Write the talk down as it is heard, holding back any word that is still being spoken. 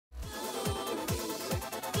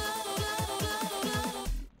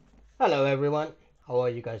Hello everyone, how are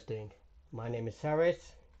you guys doing? My name is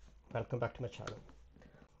Harris. Welcome back to my channel.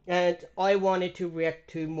 And I wanted to react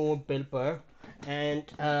to more Bill Burr. And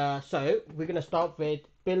so we're gonna start with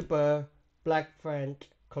Bill Burr, Black Friend,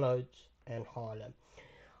 Clothes, and Harlem.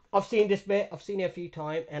 I've seen this bit, I've seen it a few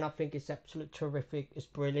times, and I think it's absolutely terrific. It's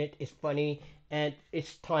brilliant, it's funny, and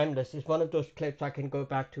it's timeless. It's one of those clips I can go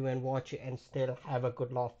back to and watch it and still have a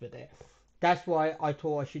good laugh with it. That's why I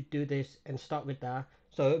thought I should do this and start with that.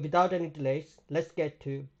 So without any delays, let's get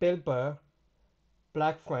to Bill Burr,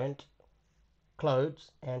 Black Friend,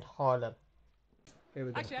 Clothes, and Harlem. Here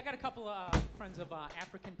we go. Actually, I got a couple of friends of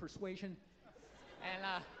African persuasion, and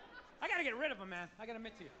I got to get rid of them, man. I got to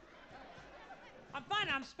admit to you. I'm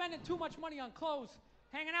finding I'm spending too much money on clothes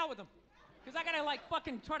hanging out with them. Because I got to, like,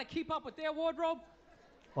 fucking try to keep up with their wardrobe.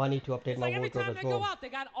 I need to update It's my like every wardrobe time as they go well. out, they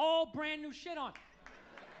got all brand new shit on.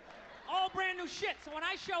 All brand new shit. So when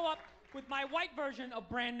I show up with my white version of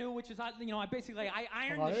brand new, which is, I basically, I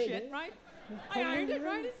ironed the shit, right? I ironed it,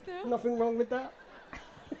 right? It's there. Nothing wrong with that.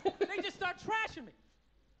 They just start trashing me.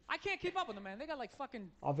 I can't keep up with them, man. They got like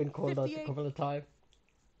fucking I've been called out a 58 couple of times.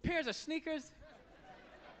 pairs of sneakers.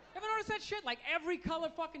 Ever notice that shit? Like every color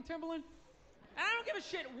fucking Timberland? And I don't give a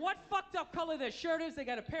shit what fucked up color their shirt is. They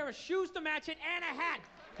got a pair of shoes to match it and a hat.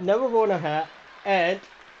 Never worn a hat, and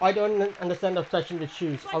I don't understand the obsession with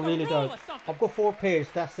shoes. It's like I a really rule don't. or something. I've got 4 pairs,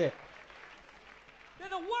 that's it. They're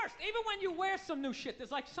the worst. Even when you wear some new shit, there's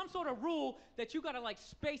like some sort of rule that you gotta like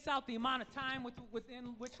space out the amount of time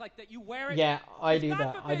within which like that you wear it. Yeah, I do God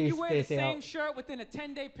that. I forbid do you wear the space it same out. shirt within a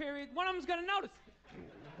 10-day period. One of them's gonna notice.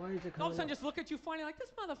 Why is it All of coming a sudden, up? just look at you funny, like this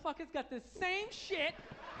motherfucker's got the same shit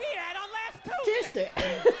he had on last Tuesday. Kissed it.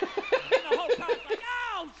 And the whole crowd's like,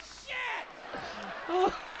 oh shit!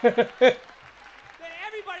 Then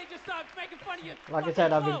everybody just starts making fun of you. Like I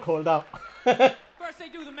said, I've been called out. First they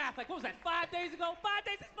do the math, like what was that, 5 days ago? 5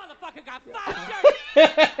 days, this motherfucker got 5 shirts!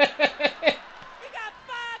 He got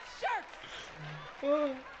 5 shirts!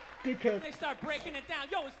 Oh, dickhead. And they start breaking it down.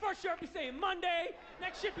 Yo, his first shirt be saying Monday,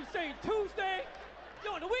 next shirt be saying Tuesday.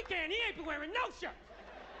 Yo, on the weekend, he ain't be wearing no shirt.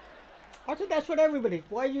 I think that's what everybody.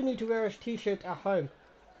 Why you need to wear a t-shirt at home?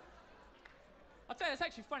 I'll tell you, it's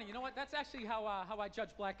actually funny. You know what? That's actually how I judge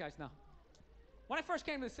black guys now. When I first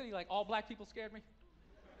came to the city, like all black people scared me.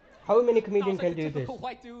 How many I was comedians like can the do this? typical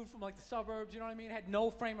white dude from like the suburbs, you know what I mean? Had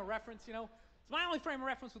no frame of reference, you know? So my only frame of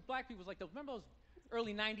reference with black people was like those, remember those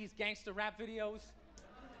early 90s gangster rap videos?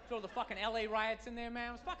 Throw the fucking LA riots in there, man.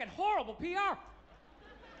 It was fucking horrible PR.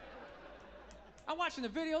 I'm watching the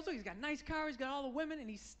videos, look, he's got a nice car, he's got all the women, and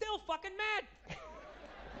he's still fucking mad.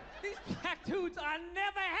 These black dudes are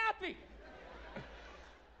never happy.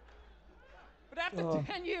 But after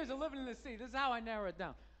 10 years of living in the city, this is how I narrow it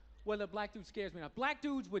down. Whether a black dude scares me or not. Black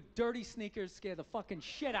dudes with dirty sneakers scare the fucking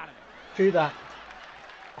shit out of me. True that.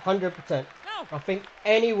 100%. No. I think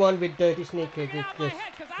anyone with dirty sneakers Get is out of my just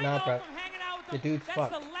head, because I nah, know bro. from hanging out with The them, dude's that's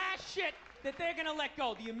fucked. the last shit that they're gonna let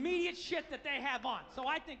go. The immediate shit that they have on. So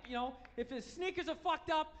I think, if his sneakers are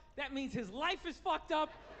fucked up, that means his life is fucked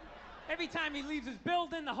up. Every time he leaves his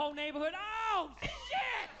building, the whole neighborhood, oh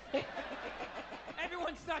shit!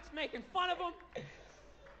 Everyone starts making fun of him.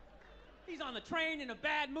 He's on the train in a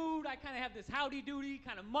bad mood. I kind of have this howdy-doody,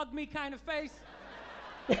 kind of mug me kind of face.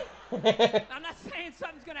 I'm not saying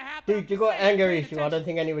something's gonna happen. Dude, you got anger issue. I don't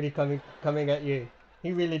think anybody's coming at you.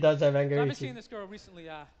 He really does have anger So I've been issue. seeing this girl recently.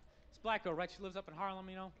 This black girl, right? She lives up in Harlem,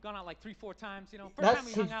 Gone out like 3-4 times, First That's time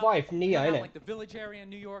we his hung out, wife, we Nia, hung out innit? in, like the Village area in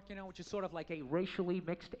New York, which is sort of like a racially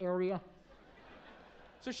mixed area.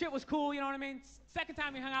 So shit was cool, you know what I mean? Second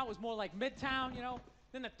time we hung out was more like Midtown,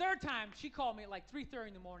 Then the third time, she called me at like 3:30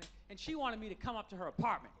 in the morning, and she wanted me to come up to her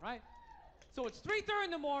apartment, right? So it's 3:30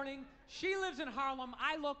 in the morning, she lives in Harlem,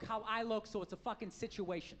 I look how I look, so it's a fucking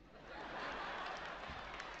situation.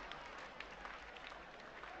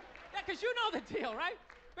 Yeah, because you know the deal, right?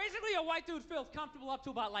 Basically, a white dude feels comfortable up to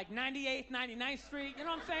about like 98th, 99th Street, you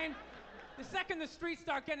know what I'm saying? The second the streets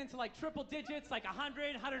start getting into like triple digits, like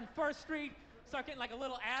 100, 101st Street, start getting like a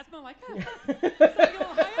little asthma, like, it's like a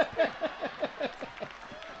little high up here.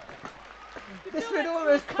 This would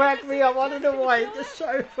always crack me up. I don't know why. It's just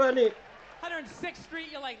so funny. 106th Street,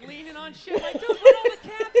 you're like leaning on shit, like, dude, where'd all the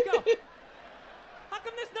cabs go? How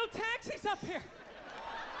come there's no taxis up here?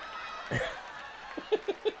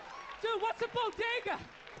 Dude, what's a bodega?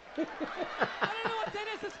 I don't know what that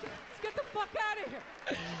is. Let's get the fuck out of here.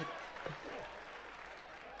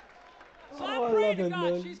 So Oh, I'm I praying love to it,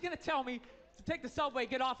 God man. she's gonna tell me to take the subway,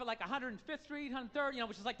 get off at like 105th Street, 103rd,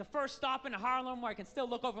 which is like the first stop in Harlem where I can still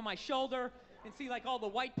look over my shoulder and see like all the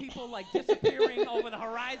white people like disappearing over the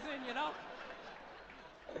horizon,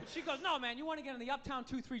 She goes, no, man, you want to get on the Uptown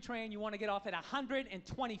 2-3 train, you want to get off at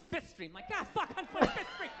 125th Street. I'm like, God, fuck, 125th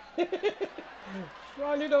Street.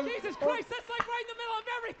 Jesus Christ, that's like right in the middle of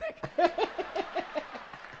everything.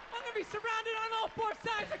 I'm going to be surrounded on all four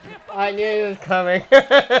sides. I can't fucking I knew it was coming.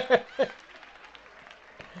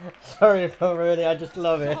 Sorry for ruining, I just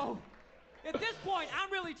love it. So, at this point,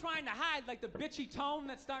 I'm really trying to hide like the bitchy tone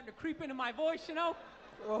that's starting to creep into my voice, you know?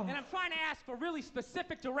 Oh. And I'm trying to ask for really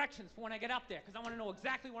specific directions for when I get up there, because I want to know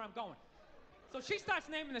exactly where I'm going. So she starts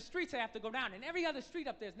naming the streets I have to go down, and every other street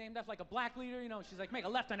up there is named after like a black leader, you know? She's like, make a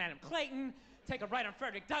left on Adam Clayton, take a right on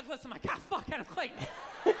Frederick Douglass. I'm like, God, fuck Adam Clayton.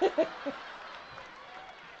 Yo, dude,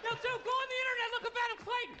 go on the internet, look up Adam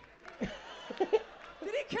Clayton.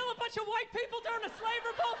 Did he kill a bunch of white people during the slave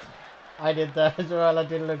revolt? I did that as well, I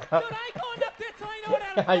did look up. Dude, I ain't going up there till I know what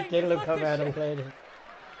Adam I Clayton did is. look Fuck up this Adam shit. Clayton.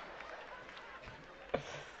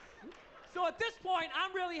 So at this point,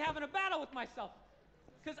 I'm really having a battle with myself.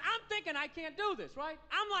 Because I'm thinking I can't do this, right?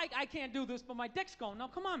 I'm like, I can't do this, but my dick's going, no,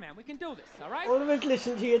 come on, man, we can do this, all right? Always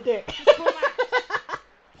listen to your dick. Just relax.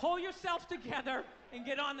 Pull yourself together and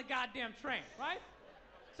get on the goddamn train, right?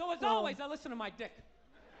 So as always, I listen to my dick.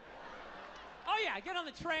 Oh yeah, I get on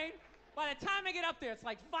the train. By the time I get up there, it's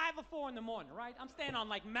like 5 or 4 in the morning, right? I'm staying on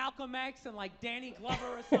like Malcolm X and like Danny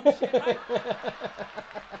Glover or some shit, right?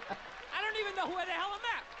 I don't even know where the hell I'm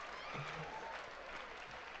at.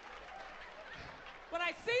 When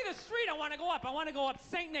I see the street I want to go up, I want to go up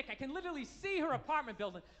St. Nick. I can literally see her apartment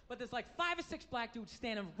building, but there's like 5 or 6 black dudes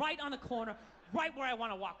standing right on the corner, right where I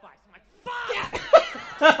want to walk by. So I'm like, fuck!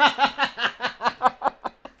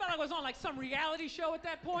 Felt like I was on like some reality show at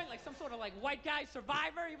that point, like some sort of like white guy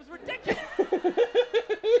survivor. It was ridiculous.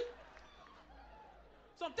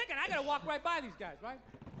 So I'm thinking, I gotta walk right by these guys, right?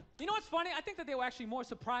 You know what's funny? I think that they were actually more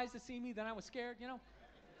surprised to see me than I was scared, you know?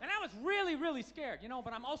 And I was really, really scared, you know,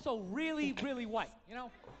 but I'm also really, really white, you know?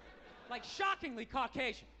 Like shockingly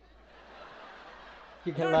Caucasian.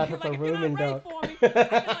 You can laugh at like, a if you're rooming not ready dog. for me, I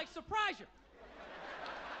can like surprise you.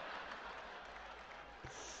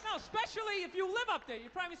 No, especially if you live up there.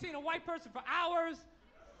 You've probably seen a white person for hours,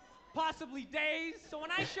 possibly days. So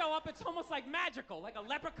when I show up, it's almost like magical. Like a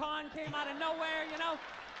leprechaun came out of nowhere, you know?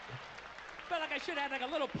 Felt like I should have like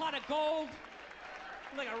a little pot of gold,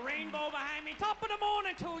 like a rainbow behind me. Top of the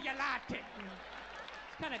morning to you, latte.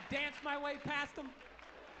 Just kind of dance my way past them.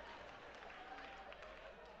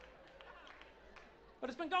 But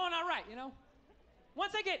it's been going all right, you know?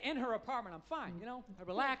 Once I get in her apartment, I'm fine, you know? I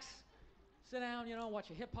relax, sit down, you know, watch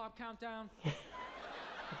a hip-hop countdown.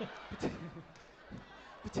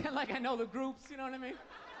 Pretend like I know the groups, you know what I mean?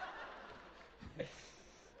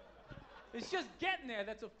 It's just getting there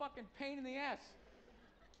that's a fucking pain in the ass.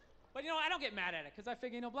 But, you know, I don't get mad at it, because I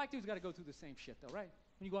figure, you know, black dudes got to go through the same shit, though, right?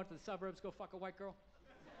 When you go out to the suburbs, go fuck a white girl,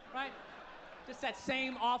 right? Just that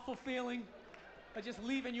same awful feeling of just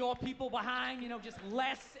leaving your people behind, you know, just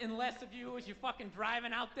less and less of you as you're fucking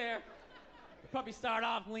driving out there. You probably start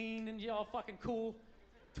off lean and you're all fucking cool.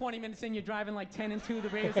 20 minutes in, you're driving like 10 and 2, the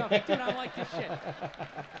radio's off. Like, dude, I don't like this shit.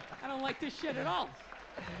 I don't like this shit at all.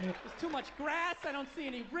 There's too much grass, I don't see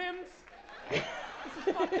any rims. This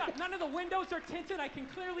is fucked up. None of the windows are tinted. I can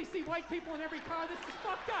clearly see white people in every car. This is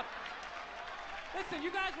fucked up. Listen,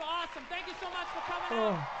 you guys were awesome. Thank you so much for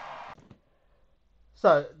coming out.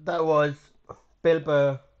 So that was Bill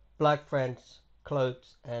Burr, Black Friends,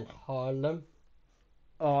 Clothes, and Harlem.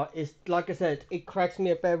 It's like I said, it cracks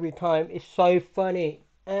me up every time. It's so funny,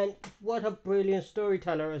 and what a brilliant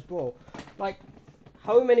storyteller as well. Like,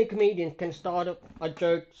 how many comedians can start a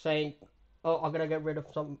joke saying, "Oh, I'm gonna get rid of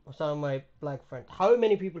some of my black friends"? How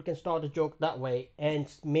many people can start a joke that way and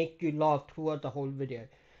make you laugh throughout the whole video?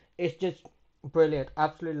 It's just brilliant.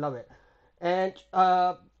 Absolutely love it. And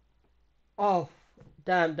oh,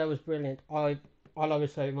 damn, that was brilliant. I love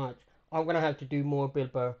it so much. I'm gonna have to do more Bill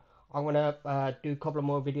Burr. I'm gonna do a couple of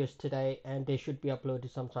more videos today, and they should be uploaded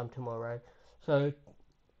sometime tomorrow. So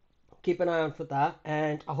keep an eye out for that,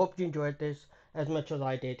 and I hope you enjoyed this as much as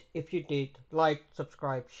I did. If you did, like,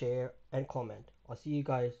 subscribe, share, and comment. I'll see you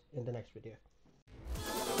guys in the next video.